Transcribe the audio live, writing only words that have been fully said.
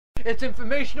It's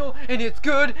informational and it's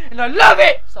good and I love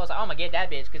it. So I was like, I'm gonna get that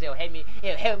bitch because it'll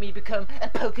help me become a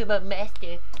Pokemon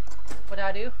master. What do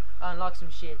I do? I unlock some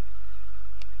shit.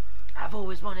 I've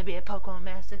always wanted to be a Pokemon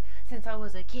master since I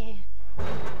was a kid.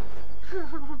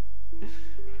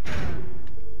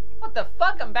 What the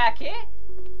fuck? I'm back here?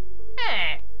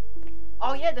 Eh.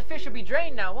 Oh yeah, the fish will be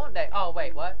drained now, won't they? Oh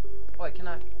wait, what? Wait, can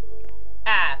I?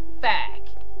 Ah, fuck.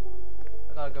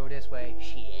 I gotta go this way.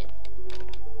 Shit.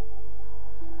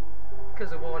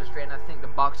 Because the water's drained, I think the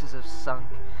boxes have sunk.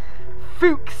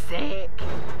 Fuck's sake.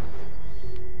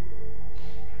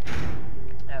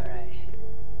 Alright.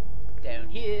 Down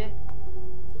here.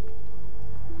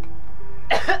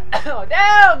 Oh,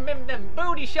 down! Them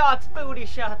booty shots, booty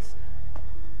shots.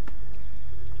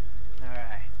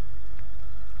 Alright.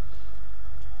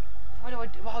 What do I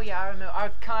do? Oh yeah, I remember. I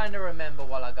kind of remember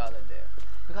what I gotta do.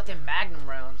 We got them Magnum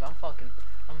rounds. I'm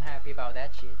happy about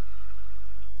that shit.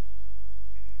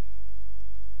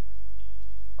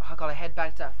 I gotta head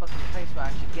back to that fucking place where I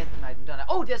actually get the Magnum, don't I?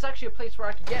 Oh, there's actually a place where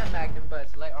I can get a Magnum, but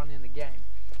it's later on in the game.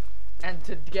 And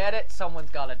to get it, someone's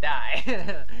gotta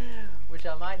die. Which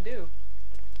I might do.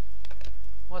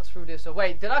 What's through this door?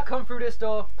 Wait, did I come through this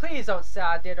door? Please don't say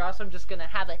I did, or else I'm just gonna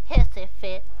have a hissy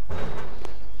fit.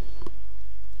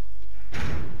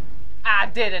 I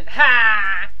didn't.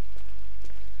 Ha!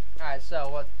 Alright, so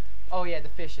what? Oh yeah, the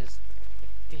fishes.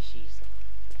 The fishies.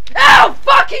 Oh,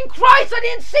 fucking Christ! I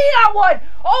didn't see that one!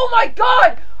 Oh my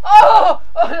god! Oh!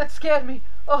 Oh, that scared me.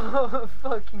 Oh,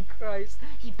 fucking Christ.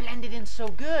 He blended in so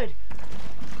good.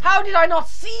 How did I not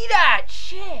see that?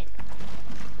 Shit.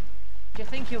 Do you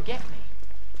think you'll get me?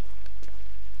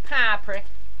 Ha, prick.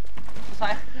 It's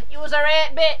like, you was a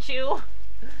rat bitch, you.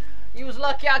 You was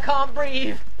lucky I can't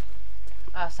breathe.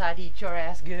 Else I'd eat your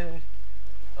ass good.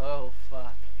 Oh,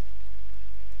 fuck.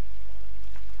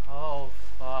 Oh,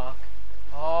 fuck.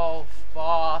 Oh,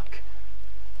 fuck.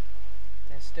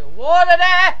 There's still water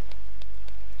there.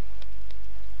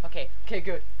 Okay,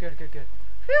 good.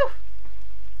 Phew.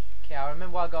 Okay, I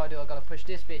remember what I gotta do. I gotta push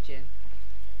this bitch in.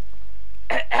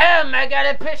 I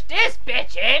gotta push this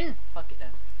bitch in. Fuck it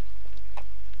then.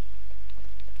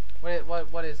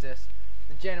 What is this?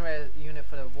 The generator unit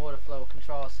for the water flow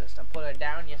control system. Put it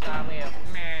down. Yes, I will.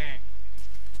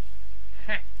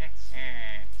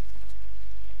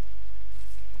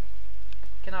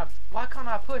 Why can't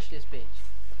I push this bitch?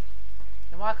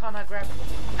 And why can't I grab it?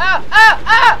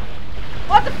 Ah!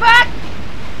 What the fuck?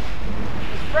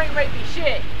 This frame rate be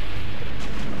shit.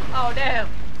 Oh, damn.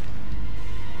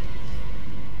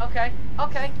 Okay,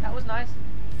 that was nice.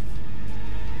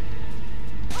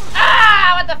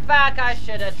 Ah, what the fuck? I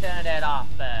should have turned it off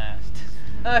first.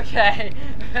 Okay.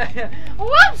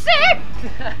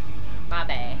 Whoopsie! My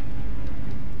bad.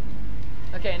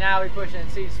 Okay, now we push in.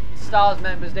 See, Stars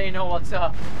members, they know what's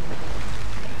up.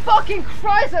 Fucking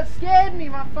Christ, that scared me.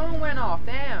 My phone went off.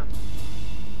 Damn.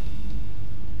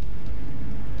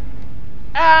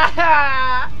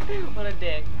 Ah! What a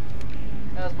dick.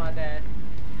 That was my dad.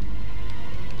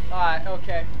 Alright,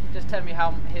 okay. Just tell me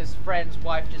how his friend's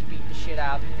wife just beat the shit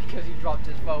out of him because he dropped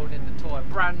his phone in the toilet.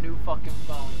 Brand new fucking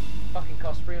phone. Fucking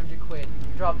cost 300 quid.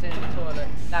 Dropped it in the toilet.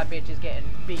 That bitch is getting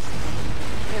beaten.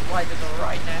 His wife is a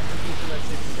right nasty piece of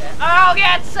assistant. I'll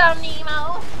get some,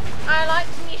 Nemo. I like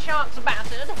me sharks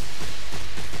battered.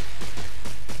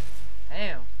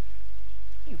 Damn.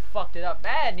 You fucked it up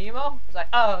bad, Nemo. It's like,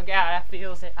 oh god, I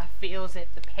feels it.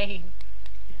 The pain.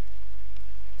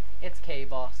 It's K,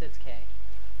 boss. It's K.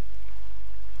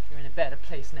 You're in a better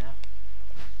place now.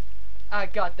 I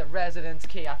got the residence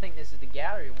key. I think this is the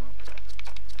gallery one.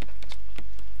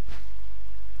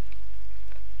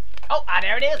 Oh,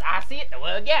 there it is. I see it. The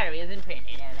word gallery is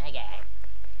imprinted. Oh my god.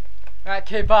 Alright,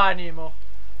 okay, bye, Nemo.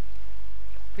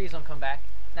 Please don't come back.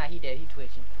 Nah, he dead. He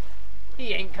twitching.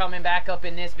 He ain't coming back up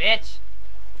in this bitch.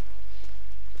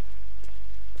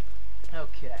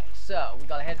 Okay, so we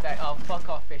gotta head back. Oh, fuck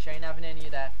off, fish. I ain't having any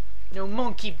of that. No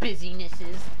monkey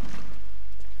busynesses.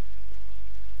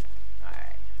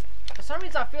 Alright. For some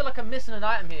reason, I feel like I'm missing an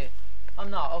item here. I'm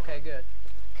not. Okay, good.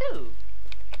 Cool.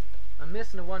 I'm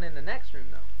missing the one in the next room,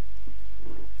 though.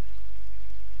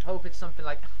 Hope it's something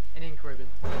like an ink ribbon.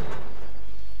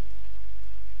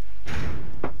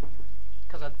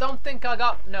 Because I don't think I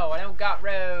got... No, I don't got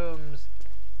rooms.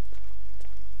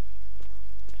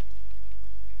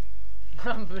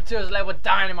 Materials level with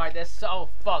dynamite. They're so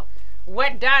fucked.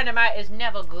 Wet dynamite is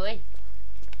never good.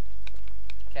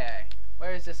 Okay.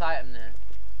 Where is this item then?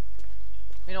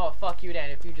 You know what? Fuck you then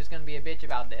if you're just gonna be a bitch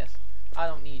about this. I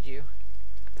don't need you.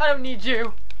 I don't need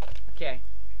you. Okay.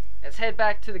 Let's head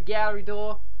back to the gallery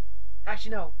door.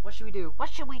 Actually, no. What should we do? What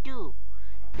should we do?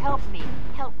 Help me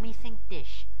think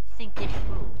this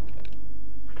through.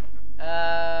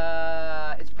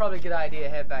 It's probably a good idea to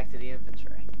head back to the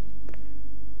infantry.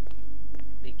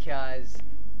 Because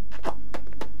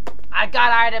I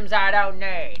got items I don't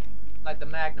need. Like the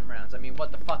magnum rounds. I mean,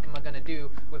 what the fuck am I gonna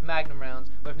do with magnum rounds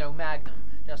with no magnum?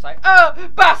 Just like, oh,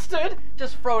 bastard!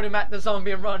 Just throw them at the zombie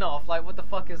and run off. Like, what the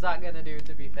fuck is that gonna do,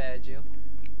 to be fair, Jill?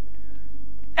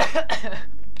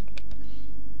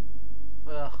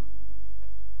 Ugh.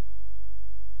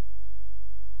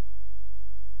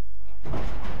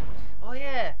 Oh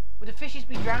yeah, would the fishies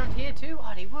be drowned here too?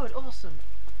 Oh, they would. Awesome.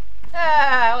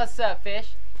 Ah, what's up,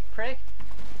 fish? Prick.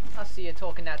 I see you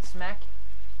talking that smack.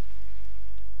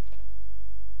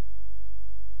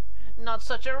 Not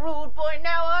such a rude boy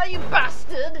now, are you,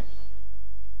 bastard?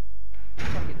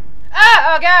 Fucking...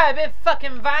 Ah, okay, a bit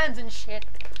fucking vines and shit.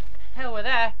 Hell with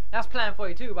that. That's Plan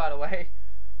 42, by the way.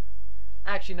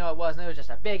 Actually, no, it wasn't. It was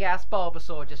just a big ass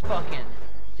Bulbasaur just fucking,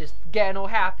 just getting all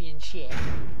happy and shit.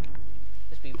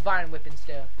 Just be vine whipping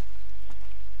stuff.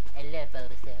 I love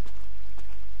Bulbasaur.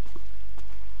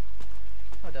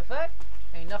 What the fuck?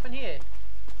 Ain't nothing here.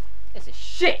 This is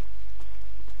shit.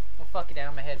 Well, fuck it, then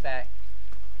I'm gonna head back.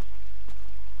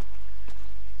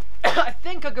 I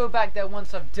think I'll go back there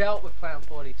once I've dealt with Plan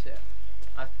 42.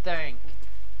 I think.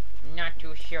 Not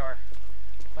too sure.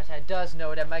 But I does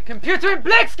know that my computer in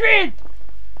black screen!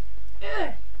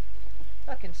 Ugh.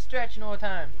 Fucking stretching all the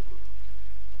time.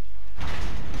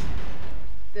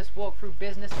 This walkthrough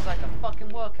business is like a fucking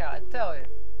workout, I tell you.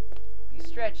 Be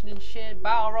stretching and shit,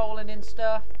 barrel rolling and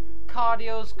stuff.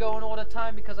 Cardio's going all the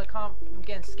time because I'm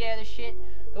getting scared of shit.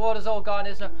 The water's all gone,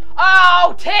 there's no...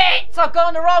 Oh, tits! I've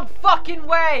gone the wrong fucking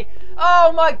way!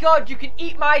 Oh my god, you can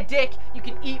eat my dick. You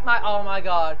can eat my... Oh my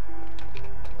god.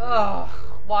 Oh,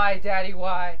 why, daddy,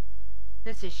 why?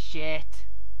 This is shit.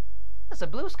 There's a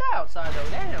blue sky outside though,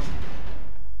 damn.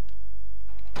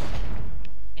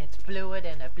 It's bluer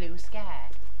than a blue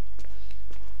sky.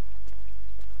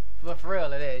 But for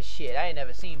real it is, shit. I ain't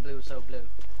never seen blue so blue.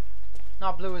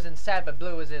 Not blue as in sad, but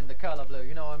blue as in the color blue,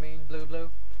 you know what I mean? Blue, blue.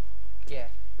 Yeah.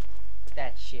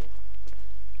 That shit.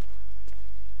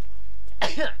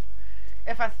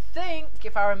 If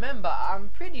I remember, I'm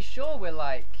pretty sure we're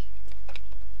like,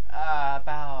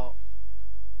 about,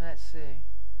 let's see,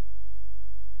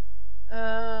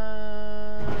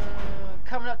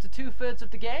 coming up to 2/3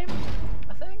 of the game,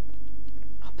 I think.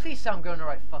 Oh, please say I'm going the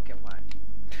right fucking way.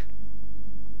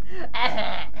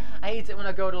 I hate it when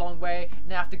I go the long way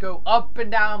and I have to go up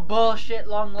and down bullshit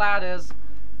long ladders.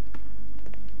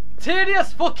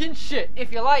 Tedious fucking shit.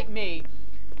 If you're like me,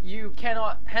 you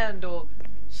cannot handle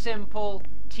simple,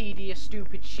 tedious,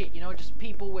 stupid shit. You know, just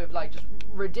people with like just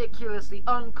ridiculously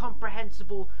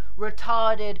incomprehensible,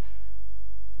 retarded,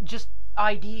 just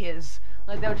ideas.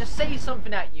 Like they'll just say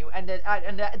something at you, and they're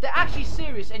actually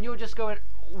serious, and you're just going,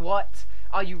 "What?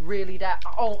 Are you really that?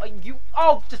 Oh,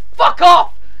 just fuck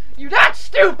off! You that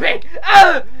stupid?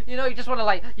 You know, you just want to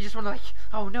like,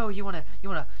 oh no, you wanna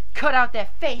cut out their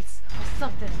face or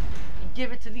something and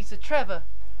give it to Lisa Trevor,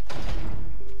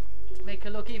 make her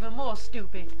look even more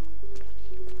stupid."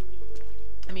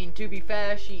 I mean, to be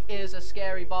fair, she is a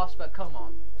scary boss, but come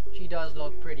on, she does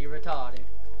look pretty retarded.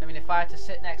 I mean, if I had to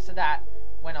sit next to that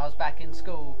when I was back in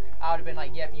school, I would have been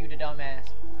like, "Yep, you the dumbass."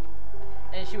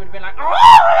 And she would have been like,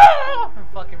 "Ah!" and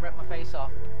fucking rip my face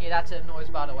off. Yeah, that's her noise,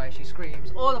 by the way. She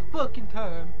screams all the fucking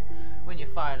time when you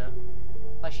fight her.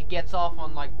 Like she gets off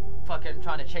on like fucking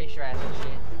trying to chase your ass and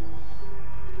shit.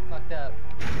 Fucked up.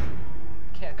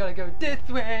 Okay, I gotta go this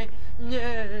way.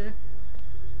 Yeah.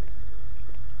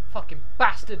 Fucking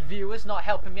bastard viewers not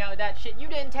helping me out with that shit. You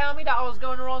didn't tell me that I was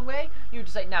going the wrong way. You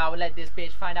just like, nah, we'll let this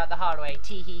bitch find out the hard way.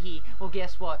 Tee hee hee. Well,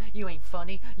 guess what? You ain't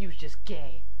funny. You's just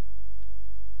gay.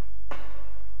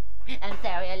 I'm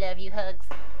sorry, I love you, hugs.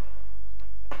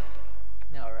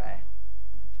 Alright.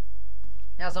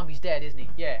 Now zombie's dead, isn't he?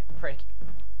 Yeah, prick.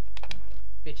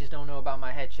 Bitches don't know about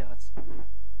my headshots.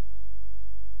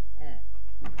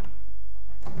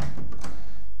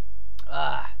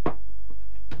 Ah.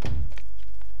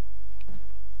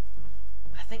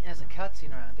 I think there's a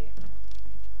cutscene around here.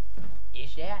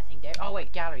 Is there? I think there. Oh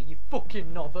wait, gallery, you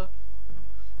fucking knobber.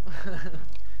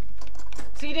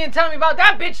 So you didn't tell me about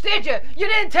that bitch, did you? You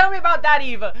didn't tell me about that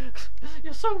either.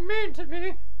 You're so mean to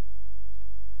me.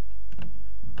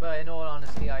 But in all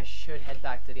honesty, I should head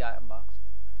back to the item box.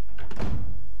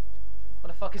 What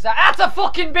the fuck is that? That's a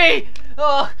fucking bee!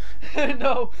 Oh,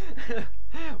 no.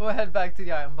 We'll head back to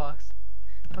the item box.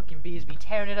 Fucking bees be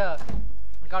tearing it up.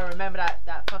 I gotta remember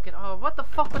that fucking... Oh, what the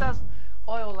fuck was that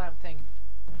oil lamp thing?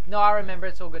 No, I remember.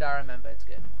 It's all good. I remember. It's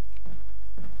good.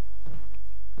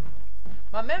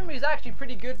 My memory is actually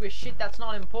pretty good with shit that's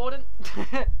not important.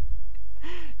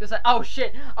 Just like, oh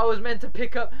shit, I was meant to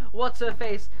pick up what's her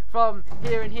face from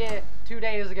here and here 2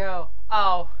 days ago.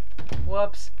 Oh,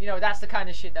 whoops. You know, that's the kind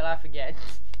of shit that I forget.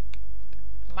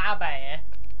 My bad.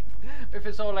 If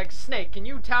it's all like, Snake, can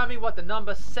you tell me what the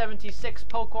number 76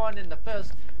 Pokemon in the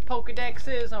first Pokedex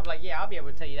is? And I'm like, yeah, I'll be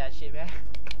able to tell you that shit, man.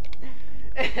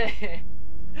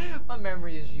 My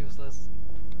memory is useless.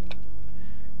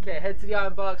 Okay, head to the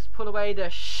iron box, pull away the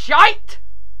shite,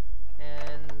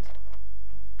 and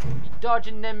be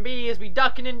dodging them bees, be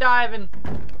ducking and diving.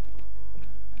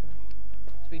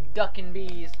 Just be ducking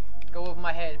bees, go over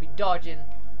my head, be dodging,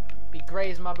 be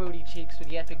grazing my booty cheeks with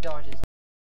the epic dodges.